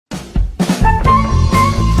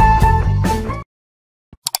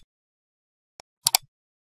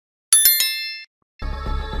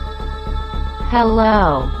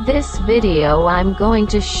Hello, this video I'm going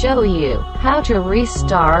to show you how to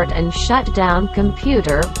restart and shut down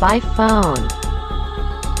computer by phone.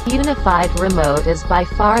 Unified Remote is by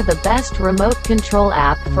far the best remote control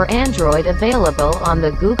app for Android available on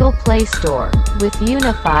the Google Play Store. With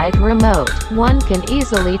Unified Remote, one can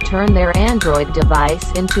easily turn their Android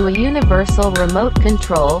device into a universal remote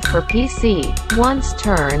control for PC. Once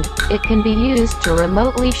turned, it can be used to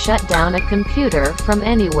remotely shut down a computer from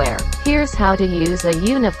anywhere. Here's how to use a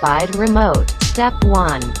Unified Remote. Step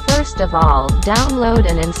 1. First of all, download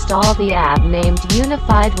and install the app named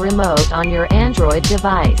Unified Remote on your Android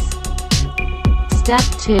device. Step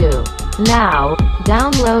 2. Now,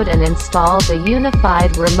 download and install the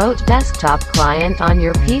Unified Remote desktop client on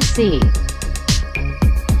your PC.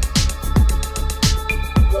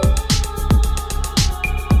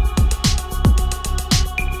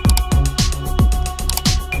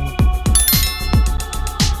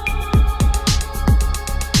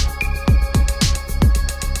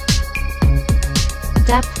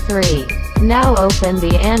 Step 3. Now open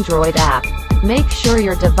the Android app. Make sure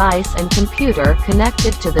your device and computer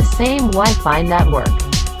connected to the same Wi-Fi network.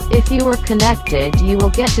 If you are connected, you will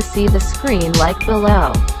get to see the screen like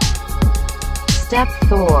below. Step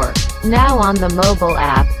 4. Now on the mobile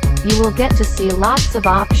app, you will get to see lots of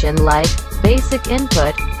options like basic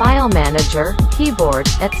input, file manager, keyboard,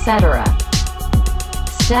 etc.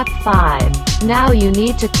 Step 5. Now you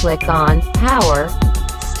need to click on Power.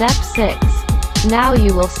 Step 6. Now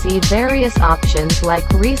you will see various options like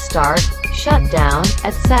restart, shutdown,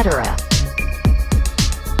 etc.